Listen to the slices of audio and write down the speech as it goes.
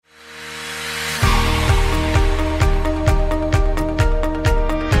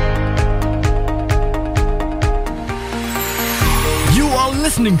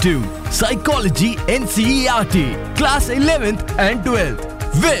listening to Psychology NCERT, Class 11th and 12th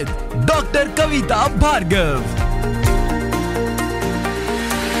with Dr. Kavita Bhargav.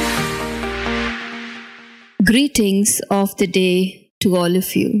 Greetings of the day to all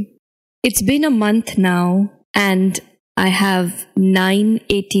of you. It's been a month now and I have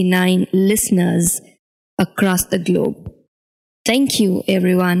 989 listeners across the globe. Thank you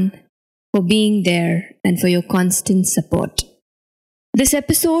everyone for being there and for your constant support. This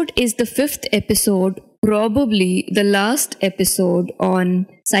episode is the 5th episode, probably the last episode on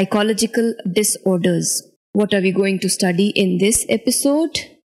psychological disorders. What are we going to study in this episode?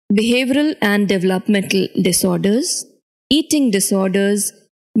 Behavioral and developmental disorders, eating disorders,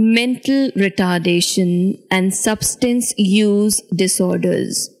 mental retardation, and substance use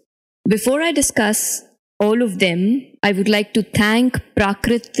disorders. Before I discuss all of them, I would like to thank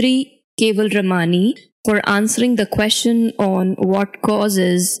Prakritri Keval Ramani for answering the question on what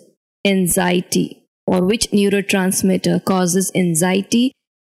causes anxiety or which neurotransmitter causes anxiety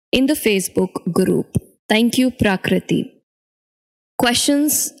in the Facebook group. Thank you, Prakriti.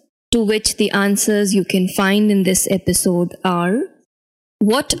 Questions to which the answers you can find in this episode are: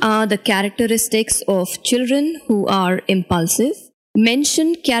 what are the characteristics of children who are impulsive?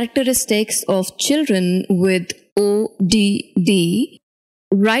 Mention characteristics of children with ODD.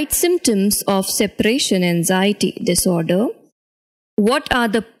 Write symptoms of separation anxiety disorder. What are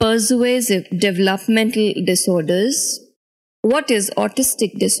the pervasive developmental disorders? What is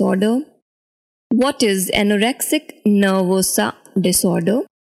autistic disorder? What is anorexic nervosa disorder?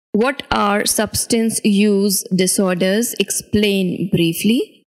 What are substance use disorders? Explain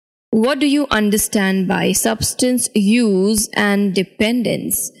briefly. What do you understand by substance use and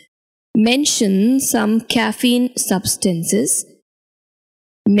dependence? Mention some caffeine substances.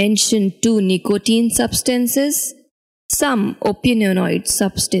 Mention 2 nicotine substances, some opioid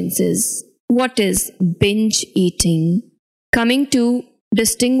substances. What is binge eating? Coming to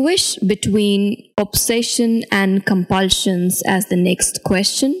distinguish between obsession and compulsions as the next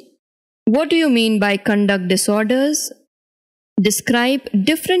question. What do you mean by conduct disorders? Describe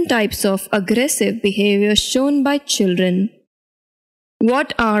different types of aggressive behavior shown by children.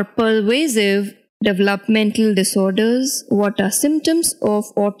 What are pervasive developmental disorders? What are symptoms of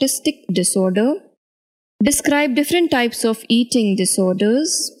autistic disorder? Describe different types of eating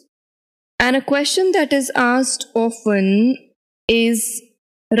disorders. And a question that is asked often is: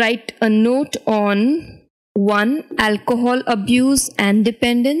 write a note on 1. Alcohol abuse and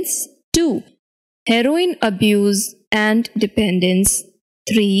dependence. 2. Heroin abuse and dependence.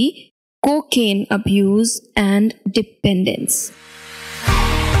 3. Cocaine abuse and dependence.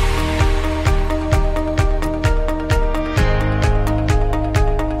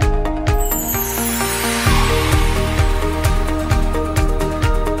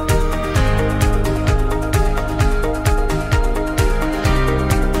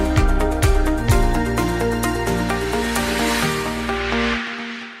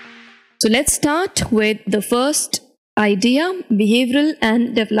 So let's start with the first idea: behavioral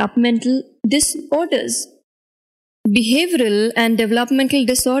and developmental disorders. Behavioral and developmental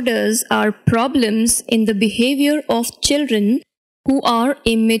disorders are problems in the behavior of children who are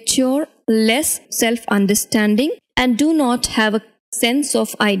immature, less self-understanding, and do not have a sense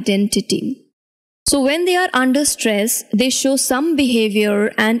of identity. So when they are under stress, they show some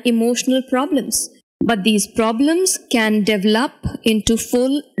behavior and emotional problems. But these problems can develop into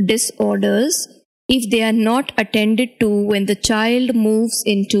full disorders if they are not attended to when the child moves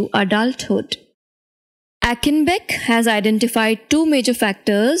into adulthood. Achenbeck has identified 2 major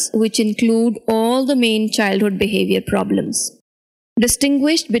factors which include all the main childhood behavior problems.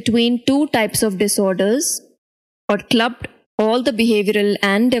 Distinguished between 2 types of disorders, or clubbed all the behavioral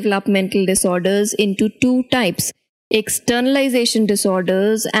and developmental disorders into 2 types: externalization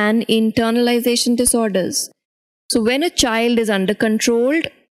disorders and internalization disorders. So when a child is under controlled,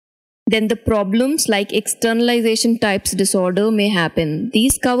 then the problems like externalization types disorder may happen.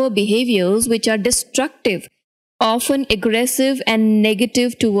 These cover behaviors which are destructive, often aggressive and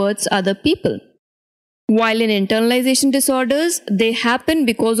negative towards other people. While in internalization disorders, they happen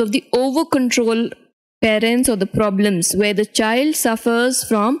because of the over-control parents or the problems where the child suffers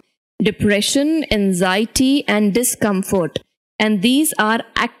from depression, anxiety, and discomfort. And these are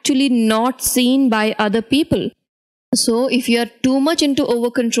actually not seen by other people. So if you are too much into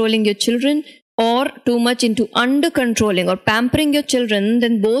over-controlling your children, or too much into under controlling or pampering your children,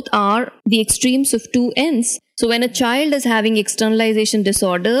 then both are the extremes of two ends. So when a child is having externalization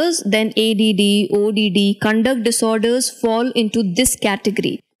disorders, then ADD, ODD, conduct disorders fall into this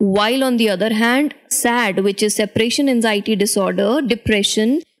category. While on the other hand, SAD, which is separation anxiety disorder,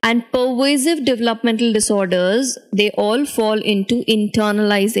 depression, and pervasive developmental disorders, they all fall into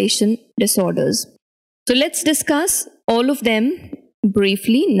internalization disorders. So let's discuss all of them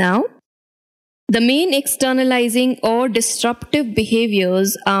briefly now. The main externalizing or disruptive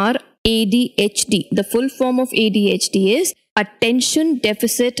behaviors are ADHD. The full form of ADHD is attention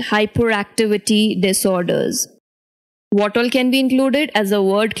deficit hyperactivity disorders. What all can be included? As the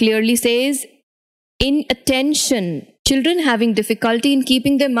word clearly says, inattention. Children having difficulty in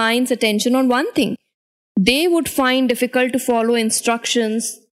keeping their mind's attention on one thing. They would find difficult to follow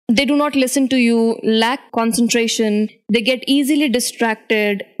instructions. They do not listen to you, lack concentration, they get easily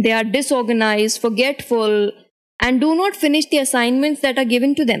distracted, they are disorganized, forgetful, and do not finish the assignments that are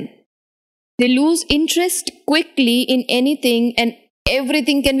given to them. They lose interest quickly in anything and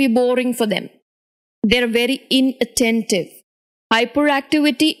everything can be boring for them. They are very inattentive.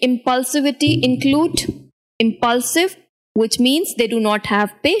 Hyperactivity, impulsivity include impulsive, which means they do not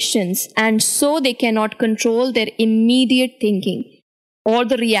have patience and so they cannot control their immediate thinking or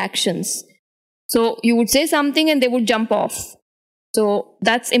the reactions. So you would say something and they would jump off. So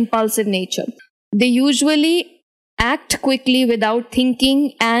that's impulsive nature. They usually act quickly without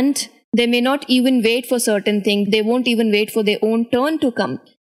thinking and they may not even wait for certain things. They won't even wait for their own turn to come.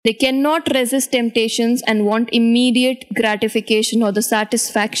 They cannot resist temptations and want immediate gratification or the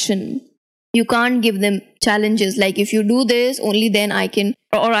satisfaction. You can't give them challenges like if you do this, only then I can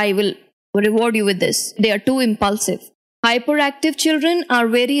or I will reward you with this. They are too impulsive. Hyperactive children are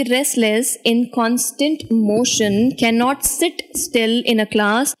very restless, in constant motion, cannot sit still in a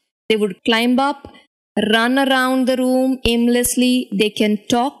class. They would climb up, run around the room aimlessly. They can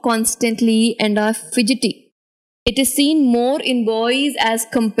talk constantly and are fidgety. It is seen more in boys as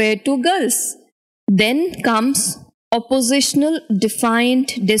compared to girls. Then comes oppositional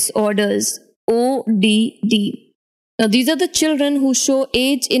defiant disorders, ODD. Now these are the children who show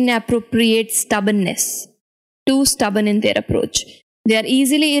age inappropriate stubbornness. Too stubborn in their approach. They are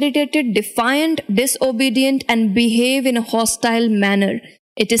easily irritated, defiant, disobedient, and behave in a hostile manner.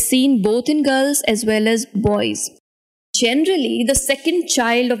 It is seen both in girls as well as boys. Generally, the second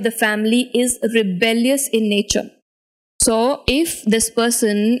child of the family is rebellious in nature. So, if this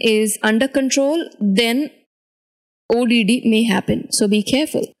person is under control, then ODD may happen. So, be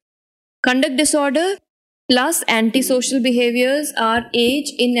careful. Conduct disorder plus antisocial behaviors are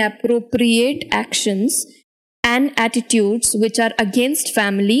age inappropriate actions and attitudes which are against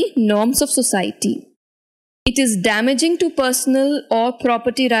family norms of society. It is damaging to personal or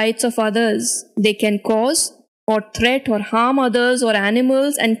property rights of others. They can cause or threat or harm others or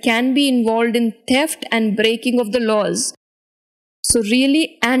animals and can be involved in theft and breaking of the laws. So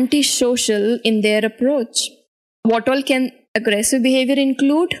really antisocial in their approach. What all can aggressive behavior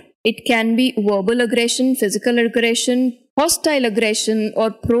include? It can be verbal aggression, physical aggression, hostile aggression, or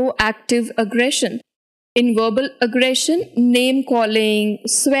proactive aggression. In verbal aggression, name calling,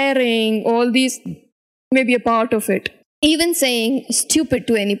 swearing, all these may be a part of it. Even saying stupid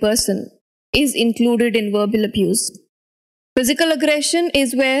to any person is included in verbal abuse. Physical aggression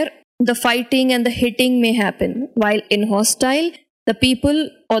is where the fighting and the hitting may happen, while in hostile, the people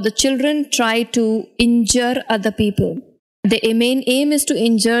or the children try to injure other people. The main aim is to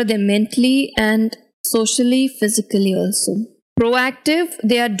injure them mentally and socially, physically also. Proactive,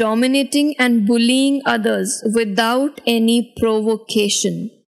 they are dominating and bullying others without any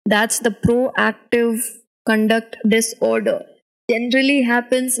provocation. That's the proactive conduct disorder. Generally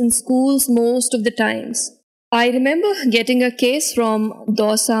happens in schools most of the times. I remember getting a case from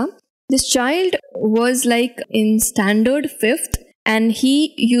Dosa. This child was like in standard 5th and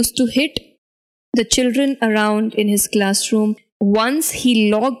he used to hit the children around in his classroom. Once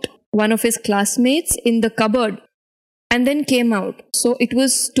he locked one of his classmates in the cupboard and then came out. So it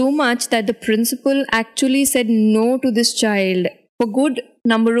was too much that the principal actually said no to this child. For good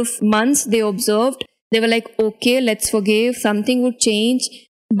number of months they observed. They were like, okay, let's forgive, something would change.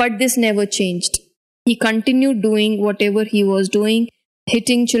 But this never changed. He continued doing whatever he was doing,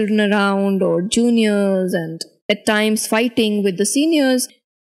 hitting children around or juniors and at times fighting with the seniors.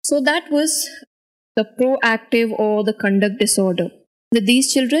 So that was the proactive or the conduct disorder. With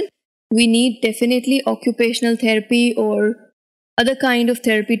these children, we need definitely occupational therapy or other kind of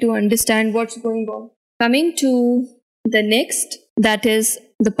therapy to understand what's going on. Coming to the next, that is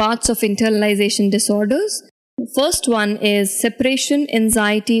the parts of internalization disorders. The first one is separation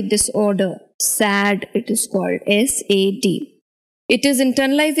anxiety disorder, SAD, it is called SAD. It is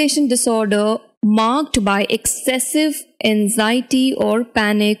internalization disorder marked by excessive anxiety or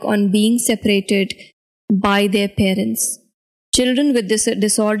panic on being separated by their parents. Children with this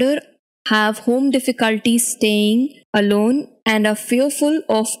disorder have home difficulties staying alone and are fearful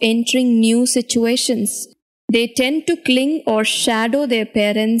of entering new situations. They tend to cling or shadow their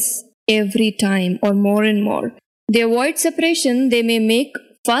parents every time or more and more. They avoid separation. They may make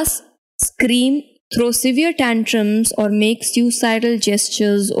fuss, scream, throw severe tantrums, or make suicidal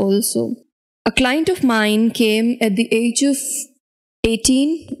gestures also. A client of mine came at the age of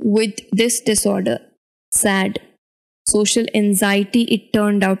 18 with this disorder. SAD. Social anxiety, it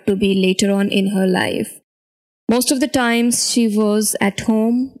turned out to be later on in her life. Most of the times she was at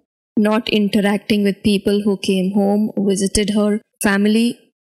home, not interacting with people who came home, visited her family.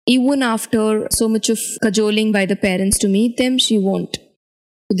 Even after so much of cajoling by the parents to meet them, she won't.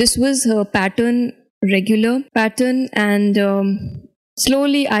 This was her pattern, regular pattern, and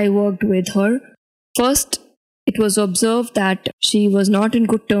slowly I worked with her. First, it was observed that she was not in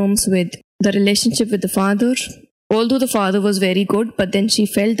good terms with the relationship with the father. Although the father was very good, but then she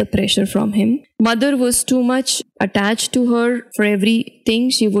felt the pressure from him. Mother was too much attached to her. For everything,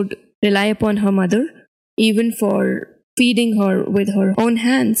 she would rely upon her mother, even for feeding her with her own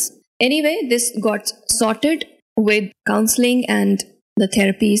hands. Anyway, this got sorted with counseling and the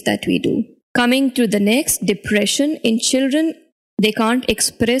therapies that we do. Coming to the next, depression. In children, they can't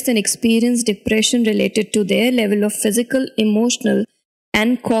express and experience depression related to their level of physical, emotional,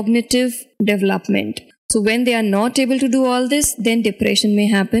 and cognitive development. So when they are not able to do all this, then depression may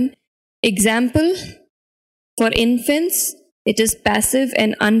happen. Example, for infants, it is passive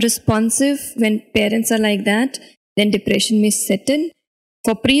and unresponsive. When parents are like that, then depression may set in.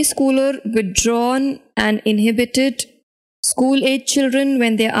 For preschooler, withdrawn and inhibited. School-age children,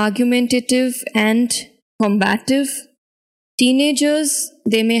 when they are argumentative and combative. Teenagers,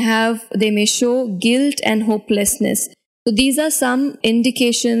 they may show guilt and hopelessness. So these are some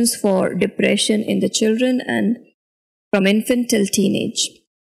indications for depression in the children and from infant till teenage.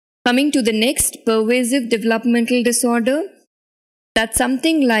 Coming to the next, pervasive developmental disorder. That's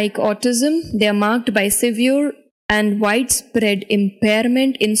something like autism. They are marked by severe and widespread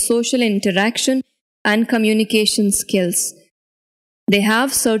impairment in social interaction and communication skills. They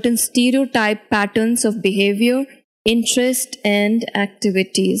have certain stereotype patterns of behavior, interest, and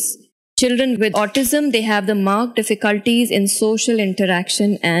activities. Children with autism, they have the marked difficulties in social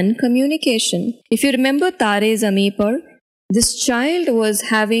interaction and communication. If you remember Tare Zameen Par, this child was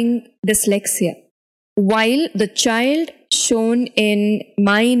having dyslexia. While the child shown in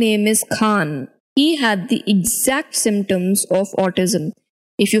My Name is Khan, he had the exact symptoms of autism.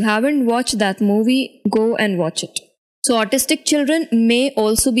 If you haven't watched that movie, go and watch it. So autistic children may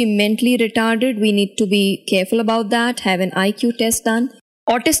also be mentally retarded. We need to be careful about that, have an IQ test done.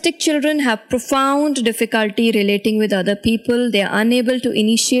 Autistic children have profound difficulty relating with other people. They are unable to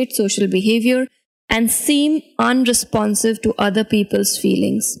initiate social behavior and seem unresponsive to other people's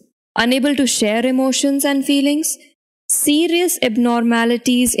feelings. Unable to share emotions and feelings. Serious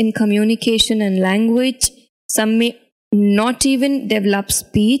abnormalities in communication and language. Some may not even develop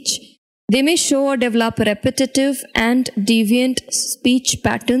speech. They may show or develop repetitive and deviant speech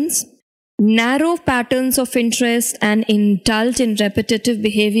patterns. Narrow patterns of interest and indulge in repetitive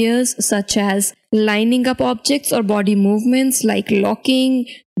behaviors such as lining up objects or body movements like locking,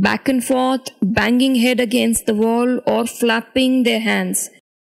 back and forth, banging head against the wall, or flapping their hands.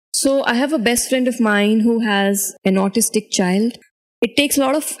 So I have a best friend of mine who has an autistic child. It takes a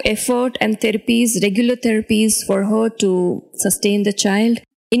lot of effort and therapies, regular therapies for her to sustain the child.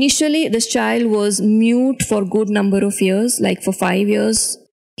 Initially, this child was mute for a good number of years, like for 5 years.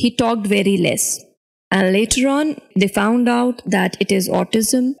 He talked very less. And later on, they found out that it is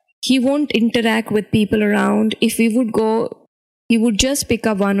autism. He won't interact with people around. If we would go, he would just pick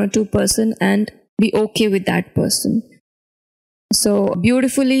up one or two person and be okay with that person. So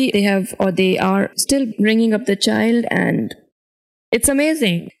beautifully, they are still bringing up the child, and it's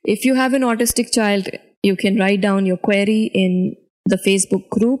amazing. If you have an autistic child, you can write down your query in the Facebook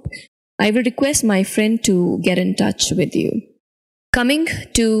group. I will request my friend to get in touch with you. Coming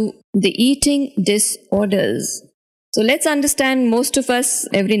to the eating disorders. So let's understand, most of us,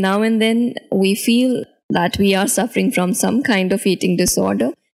 every now and then, we feel that we are suffering from some kind of eating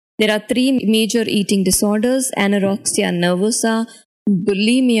disorder. There are 3 major eating disorders: anorexia nervosa,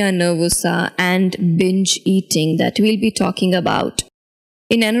 bulimia nervosa, and binge eating, that we'll be talking about.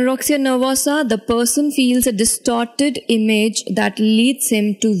 In anorexia nervosa, the person feels a distorted image that leads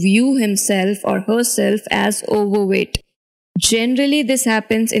him to view himself or herself as overweight. Generally, this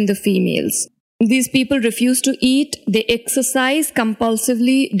happens in the females. These people refuse to eat, they exercise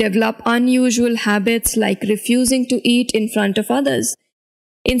compulsively, develop unusual habits like refusing to eat in front of others.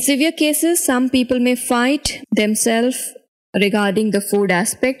 In severe cases, some people may fight themselves regarding the food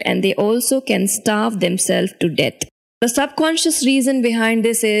aspect, and they also can starve themselves to death. The subconscious reason behind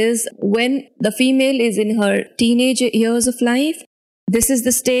this is when the female is in her teenage years of life, this is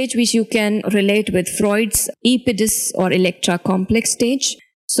the stage which you can relate with Freud's Oedipus or Electra complex stage.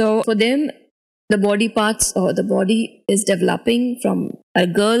 So for them, the body parts or the body is developing from a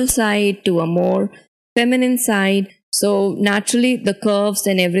girl side to a more feminine side. So naturally the curves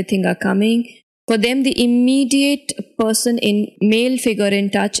and everything are coming. For them, the immediate person in male figure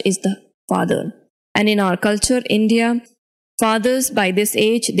in touch is the father. And in our culture, India, fathers by this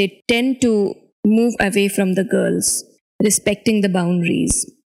age, they tend to move away from the girls, respecting the boundaries.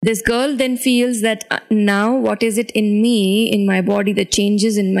 This girl then feels that now what is it in me, in my body, the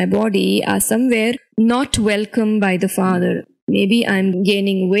changes in my body are somewhere not welcome by the father. Maybe I'm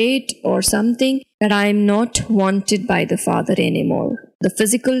gaining weight or something, that I'm not wanted by the father anymore. The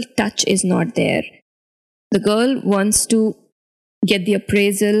physical touch is not there. The girl wants to get the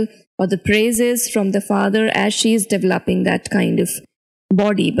appraisal or the praises from the father as she is developing that kind of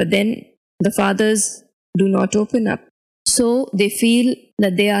body. But then the fathers do not open up. So they feel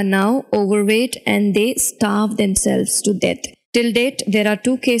that they are now overweight and they starve themselves to death. Till date, there are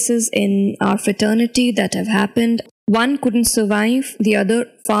 2 cases in our fraternity that have happened. One couldn't survive. The other,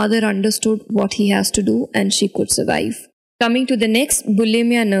 father understood what he has to do and she could survive. Coming to the next,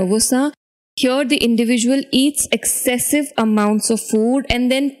 bulimia nervosa. Here the individual eats excessive amounts of food and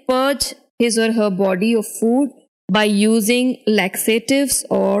then purge his or her body of food by using laxatives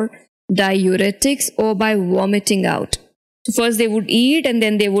or diuretics or by vomiting out. So first they would eat and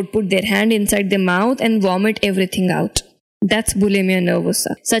then they would put their hand inside their mouth and vomit everything out. That's bulimia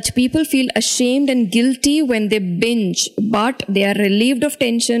nervosa. Such people feel ashamed and guilty when they binge, but they are relieved of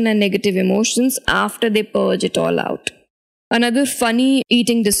tension and negative emotions after they purge it all out. Another funny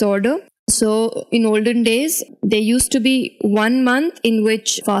eating disorder. So in olden days, there used to be 1 month in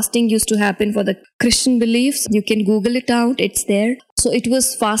which fasting used to happen for the Christian beliefs. You can Google it out, it's there. So it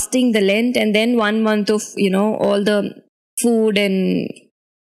was fasting, the Lent, and then 1 month of, all the food and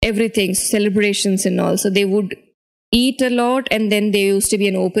everything, celebrations and all. So they would eat a lot and then there used to be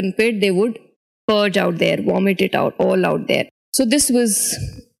an open pit. They would purge out there, vomit it out, all out there. So this was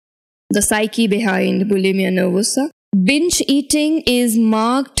the psyche behind bulimia nervosa. Binge eating is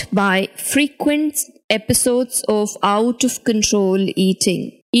marked by frequent episodes of out of control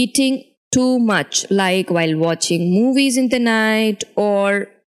eating. Eating too much, like while watching movies in the night or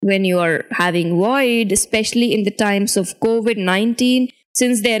when you are having void, especially in the times of COVID-19.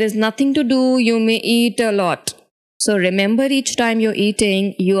 Since there is nothing to do, you may eat a lot. So remember, each time you're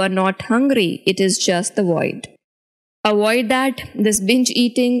eating, you are not hungry. It is just the void. Avoid that. This binge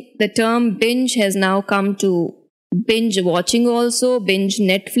eating, the term binge has now come to binge watching also, binge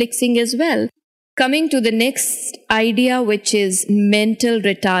Netflixing as well. Coming to the next idea, which is mental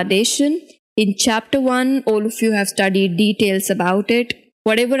retardation. In chapter 1, all of you have studied details about it.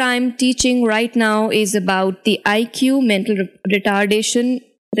 Whatever I'm teaching right now is about the IQ. Mental retardation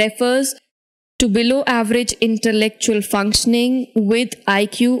refers to below average intellectual functioning with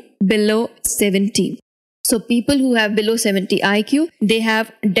IQ below 70. So people who have below 70 IQ, they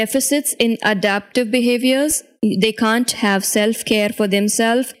have deficits in adaptive behaviors. They can't have self-care for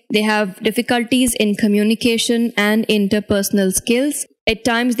themselves. They have difficulties in communication and interpersonal skills. At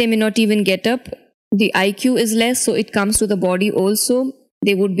times they may not even get up. The IQ is less, so it comes to the body also.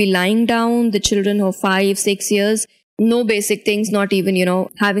 They would be lying down, the children of 5, 6 years, no basic things, not even,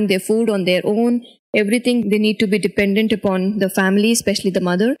 having their food on their own. Everything, they need to be dependent upon the family, especially the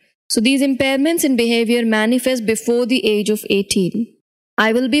mother. So these impairments in behavior manifest before the age of 18.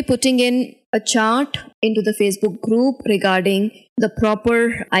 I will be putting in a chart into the Facebook group regarding the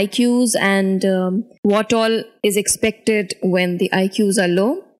proper IQs and what all is expected when the IQs are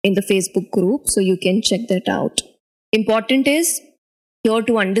low in the Facebook group. So you can check that out. Important is, here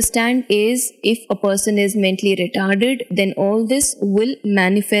to understand is, if a person is mentally retarded, then all this will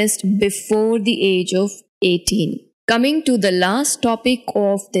manifest before the age of 18. Coming to the last topic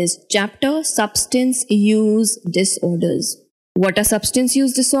of this chapter, substance use disorders. What are substance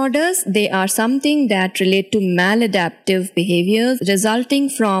use disorders? They are something that relate to maladaptive behaviors resulting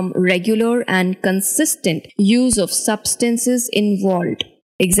from regular and consistent use of substances involved.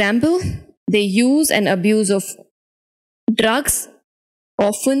 Example, they use and abuse of drugs,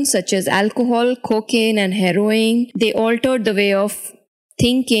 often such as alcohol, cocaine and heroin. They altered the way of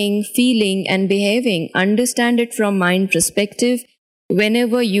thinking, feeling and behaving. Understand it from mind perspective.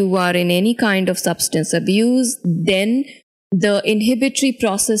 whenever you are in any kind of substance abuse, then the inhibitory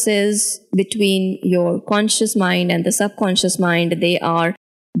processes between your conscious mind and the subconscious mind, they are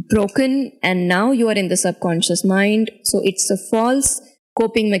broken, and now you are in the subconscious mind. So it's a false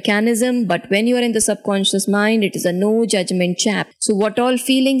coping mechanism, but when you are in the subconscious mind, it is a no judgment chap. So what all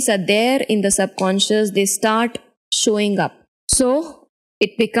feelings are there in the subconscious, they start showing up. So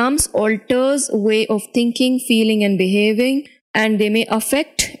it becomes alters way of thinking, feeling and behaving, and they may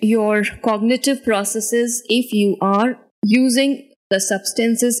affect your cognitive processes if you are using the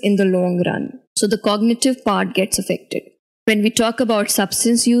substances in the long run. So the cognitive part gets affected. When we talk about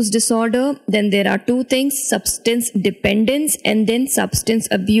substance use disorder, then there are two things: substance dependence and then substance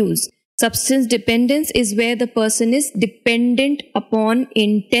abuse. Substance dependence is where the person is dependent upon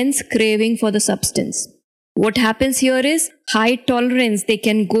intense craving for the substance. What happens here is high tolerance. They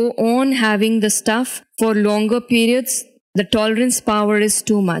can go on having the stuff for longer periods. The tolerance power is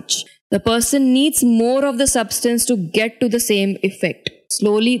too much. The person needs more of the substance to get to the same effect.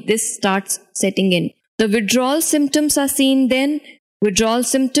 Slowly, this starts setting in. The withdrawal symptoms are seen then. Withdrawal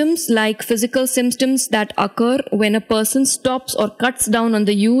symptoms like physical symptoms that occur when a person stops or cuts down on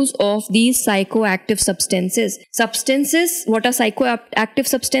the use of these psychoactive substances. Substances, what are psychoactive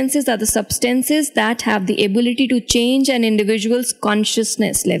substances? Are the substances that have the ability to change an individual's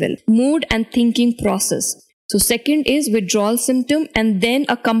consciousness level, mood and thinking process. So second is withdrawal symptom, and then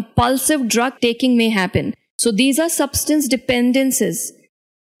a compulsive drug taking may happen. So these are substance dependencies.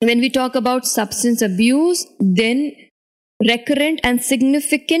 When we talk about substance abuse, then recurrent and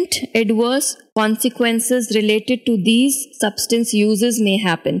significant adverse consequences related to these substance uses may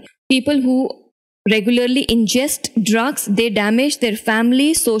happen. People who regularly ingest drugs, they damage their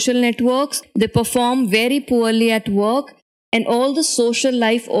family, social networks, they perform very poorly at work, and all the social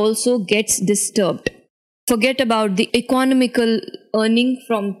life also gets disturbed. Forget about the economical earning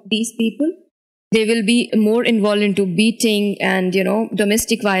from these people. They will be more involved into beating and,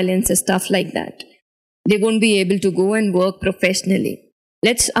 domestic violence and stuff like that. They won't be able to go and work professionally.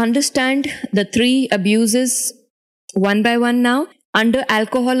 Let's understand the three abuses one by one now. Under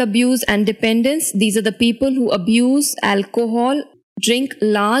alcohol abuse and dependence, these are the people who abuse alcohol, drink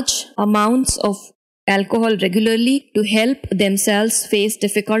large amounts of alcohol regularly to help themselves face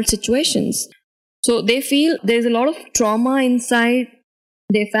difficult situations. So they feel there's a lot of trauma inside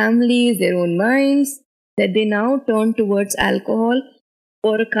their families, their own minds, that they now turn towards alcohol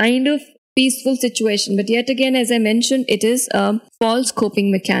for a kind of peaceful situation. But yet again, as I mentioned, it is a false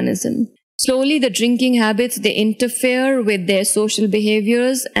coping mechanism. Slowly, the drinking habits, they interfere with their social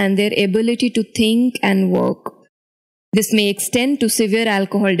behaviors and their ability to think and work. This may extend to severe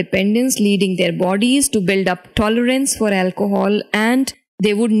alcohol dependence, leading their bodies to build up tolerance for alcohol, and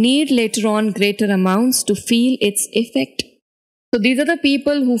they would need later on greater amounts to feel its effect. So these are the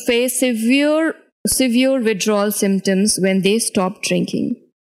people who face severe withdrawal symptoms when they stop drinking.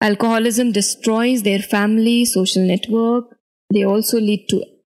 Alcoholism destroys their family, social network. They also lead to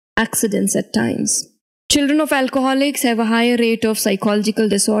accidents at times. Children of alcoholics have a higher rate of psychological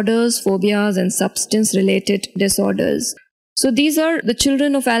disorders, phobias, and substance-related disorders. So these are the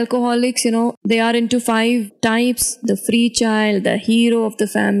children of alcoholics, they are into 5 types: the free child, the hero of the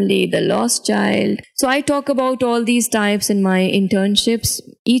family, the lost child. So I talk about all these types in my internships.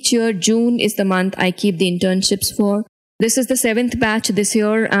 Each year, June is the month I keep the internships for. This is the 7th batch this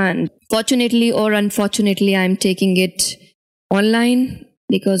year, and fortunately or unfortunately, I'm taking it online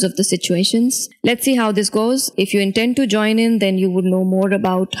because of the situations. Let's see how this goes. If you intend to join in, then you would know more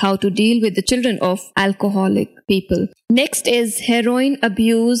about how to deal with the children of alcoholic people. Next is heroin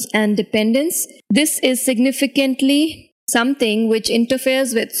abuse and dependence. This is significantly something which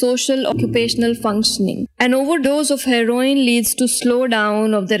interferes with social occupational functioning. An overdose of heroin leads to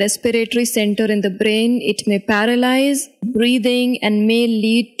slowdown of the respiratory center in the brain. It may paralyze breathing and may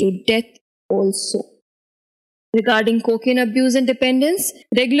lead to death also. Regarding cocaine abuse and dependence,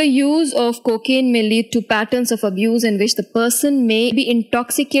 regular use of cocaine may lead to patterns of abuse in which the person may be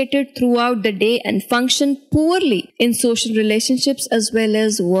intoxicated throughout the day and function poorly in social relationships as well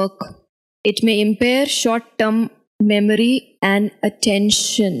as work. It may impair short-term memory and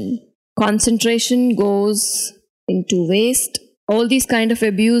attention. Concentration goes into waste. All these kind of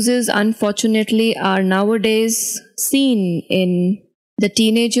abuses, unfortunately, are nowadays seen in the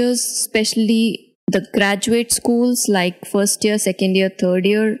teenagers, especially the graduate schools like first year, second year, third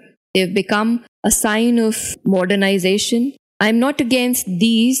year. They've become a sign of modernization. I'm not against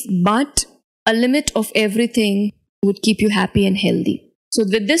these, but a limit of everything would keep you happy and healthy. So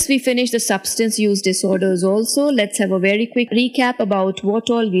with this, we finish the substance use disorders also. Let's have a very quick recap about what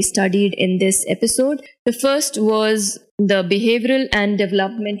all we studied in this episode. The first was the behavioral and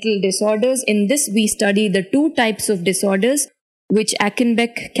developmental disorders. In this, we study the two types of disorders, which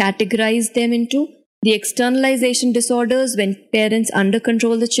Achenbeck categorized them into. The externalization disorders, when parents under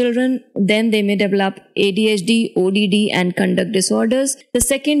control the children, then they may develop ADHD, ODD, and conduct disorders. The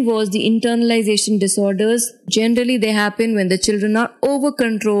second was the internalization disorders. Generally, they happen when the children are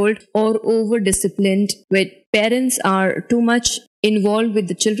over-controlled or over-disciplined, where parents are too much involved with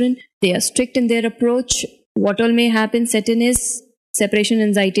the children. They are strict in their approach. What all may happen, set in is separation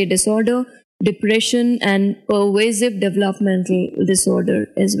anxiety disorder, depression, and pervasive developmental disorder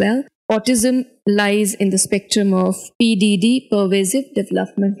as well. Autism lies in the spectrum of PDD, pervasive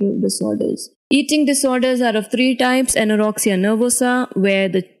developmental disorders. Eating disorders are of three types: anorexia nervosa, where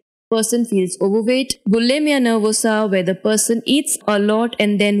the person feels overweight; bulimia nervosa, where the person eats a lot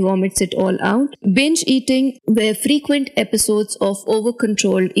and then vomits it all out; binge eating, where frequent episodes of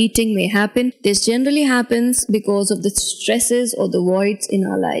over-controlled eating may happen. This generally happens because of the stresses or the voids in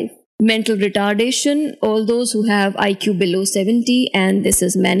our life. Mental retardation, all those who have IQ below 70 and this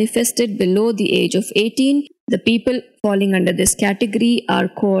is manifested below the age of 18. The people falling under this category are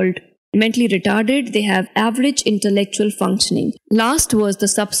called mentally retarded. They have average intellectual functioning. Last was the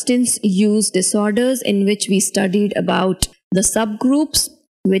substance use disorders, in which we studied about the subgroups,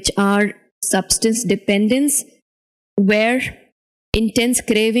 which are substance dependence, where intense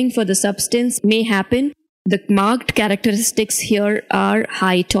craving for the substance may happen. The marked characteristics here are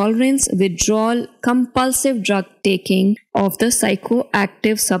high tolerance, withdrawal, compulsive drug taking of the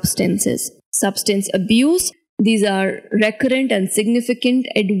psychoactive substances. Substance abuse, these are recurrent and significant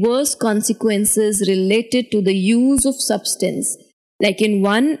adverse consequences related to the use of substance. Like in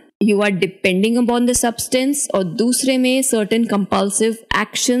one, you are depending upon the substance, or दूसरे में certain compulsive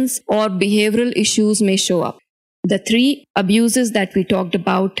actions or behavioral issues may show up. The three abuses that we talked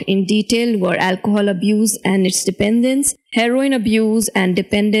about in detail were alcohol abuse and its dependence, heroin abuse and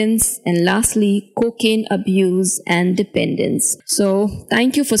dependence, and lastly, cocaine abuse and dependence. So,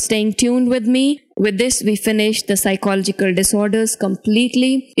 thank you for staying tuned with me. With this, we finished the psychological disorders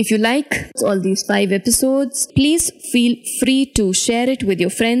completely. If you like all these 5 episodes, please feel free to share it with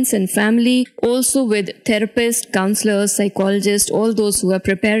your friends and family, also with therapists, counselors, psychologists, all those who are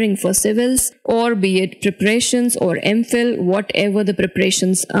preparing for civils, or be it preparations or MPhil, whatever the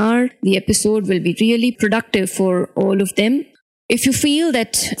preparations are. The episode will be really productive for all of them. If you feel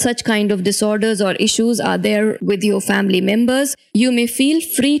that such kind of disorders or issues are there with your family members, you may feel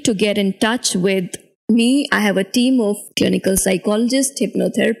free to get in touch with me. I have a team of clinical psychologists,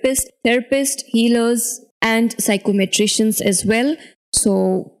 hypnotherapists, therapists, healers, and psychometricians as well.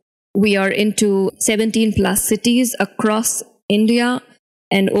 So we are into 17 plus cities across India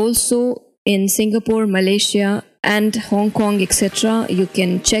and also in Singapore, Malaysia, and Hong Kong, etc. You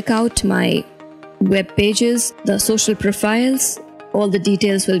can check out my web pages, the social profiles, all the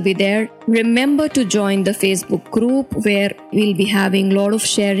details will be there. Remember to join the Facebook group where we'll be having a lot of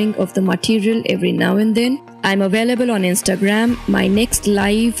sharing of the material every now and then. I'm available on Instagram. My next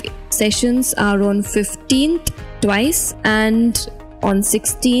live sessions are on 15th twice, and on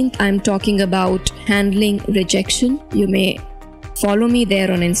 16th I'm talking about handling rejection. You may follow me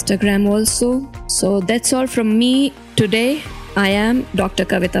there on Instagram also. So that's all from me today. I am Dr.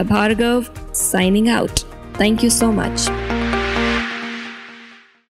 Kavita Bhargav signing out. Thank you so much.